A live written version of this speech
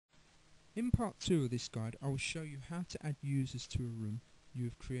In part 2 of this guide, I will show you how to add users to a room you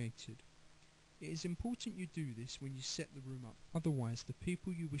have created. It is important you do this when you set the room up, otherwise the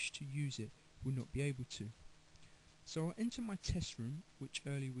people you wish to use it will not be able to. So I'll enter my test room, which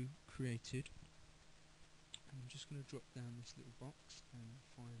earlier we created, and I'm just going to drop down this little box and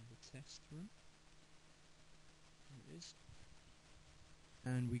find the test room. There it is.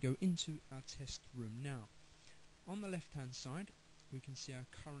 And we go into our test room. Now, on the left hand side we can see our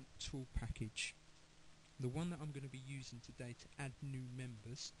current tool package. The one that I'm going to be using today to add new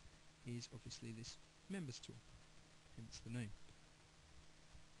members is obviously this members tool, hence the name.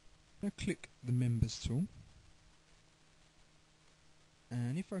 Now click the members tool,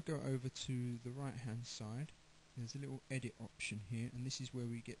 and if I go over to the right hand side, there's a little edit option here, and this is where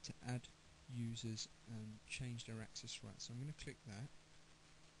we get to add users and change their access rights. So I'm going to click that,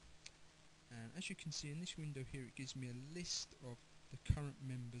 and as you can see in this window here, it gives me a list of the current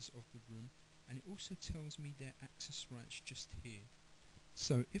members of the room, and it also tells me their access rights just here.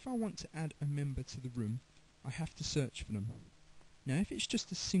 So if I want to add a member to the room, I have to search for them. Now if it's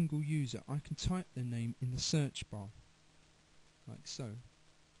just a single user, I can type their name in the search bar, like so.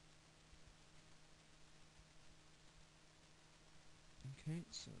 Okay,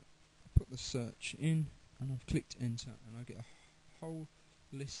 so I put the search in and I've clicked enter, and I get a whole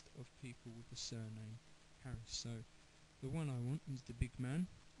list of people with the surname Harris. So the one I want is the big man,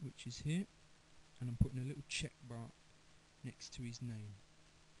 which is here, and I'm putting a little check bar next to his name.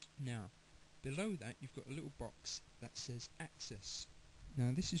 Now below that you've got a little box that says access.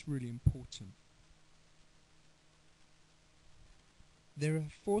 Now this is really important. There are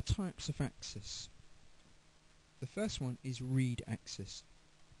 4 types of access. The first one is read access.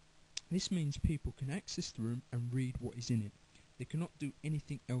 This means people can access the room and read what is in it. They cannot do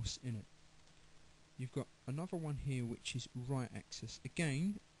anything else in it. You've got another one here which is write access.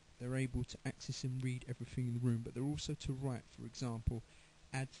 Again, they're able to access and read everything in the room, but they're also to write, for example,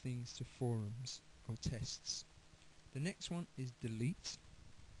 add things to forums or tests. The next one is delete.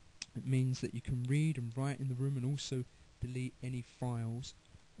 It means that you can read and write in the room and also delete any files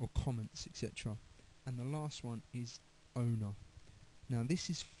or comments, etc. And the last one is owner. Now this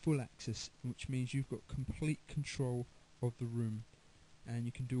is full access, which means you've got complete control of the room, and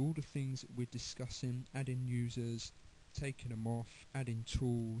you can do all the things that we're discussing: adding users, taking them off, adding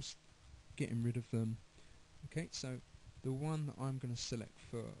tools, getting rid of them. Okay, so the one that I'm going to select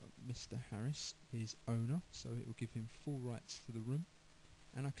for Mr. Harris is owner, so it will give him full rights to the room,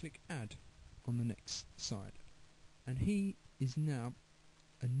 and I click add on the next side, and he is now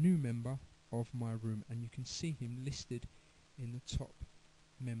a new member of my room, and you can see him listed in the top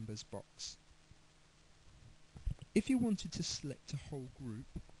members box. If you wanted to select a whole group,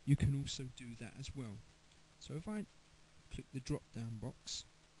 you can also do that as well. So if I click the drop down box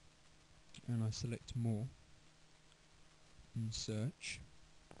and I select more and search,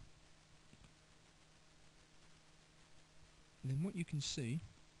 then what you can see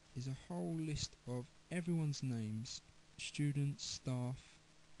is a whole list of everyone's names: students, staff,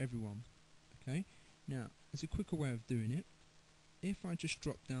 everyone. Okay, now as a quicker way of doing it, if I just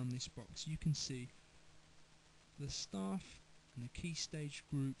drop down this box, you can see the staff and the key stage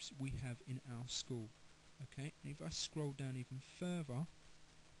groups we have in our school. Okay, and if I scroll down even further,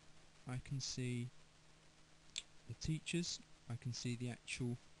 I can see the teachers, I can see the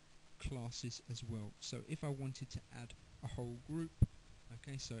actual classes as well. So if I wanted to add a whole group,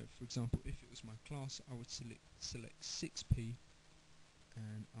 okay, so for example if it was my class, I would select 6P,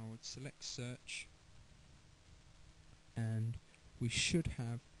 and I would select search, and we should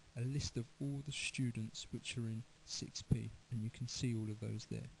have a list of all the students which are in 6P, and you can see all of those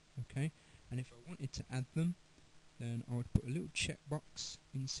there. Okay, and if I wanted to add them, then I would put a little checkbox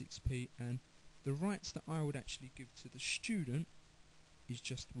in 6P, and the rights that I would actually give to the student is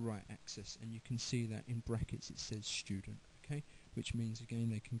just write access, and you can see that in brackets it says student. Okay, which means again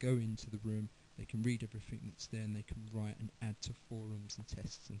they can go into the room, they can read everything that's there, and they can write and add to forums and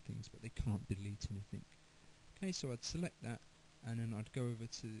tests and things, but they can't delete anything. Okay, so I'd select that, and then I'd go over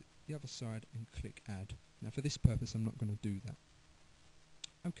to the other side and click add. Now for this purpose I'm not going to do that.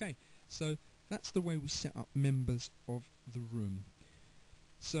 Okay, so that's the way we set up members of the room.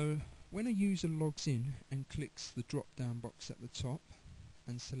 So when a user logs in and clicks the drop down box at the top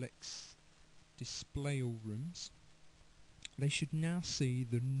and selects display all rooms, they should now see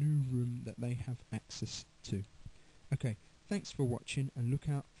the new room that they have access to. Okay, thanks for watching, and look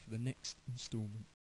out for the next instalment.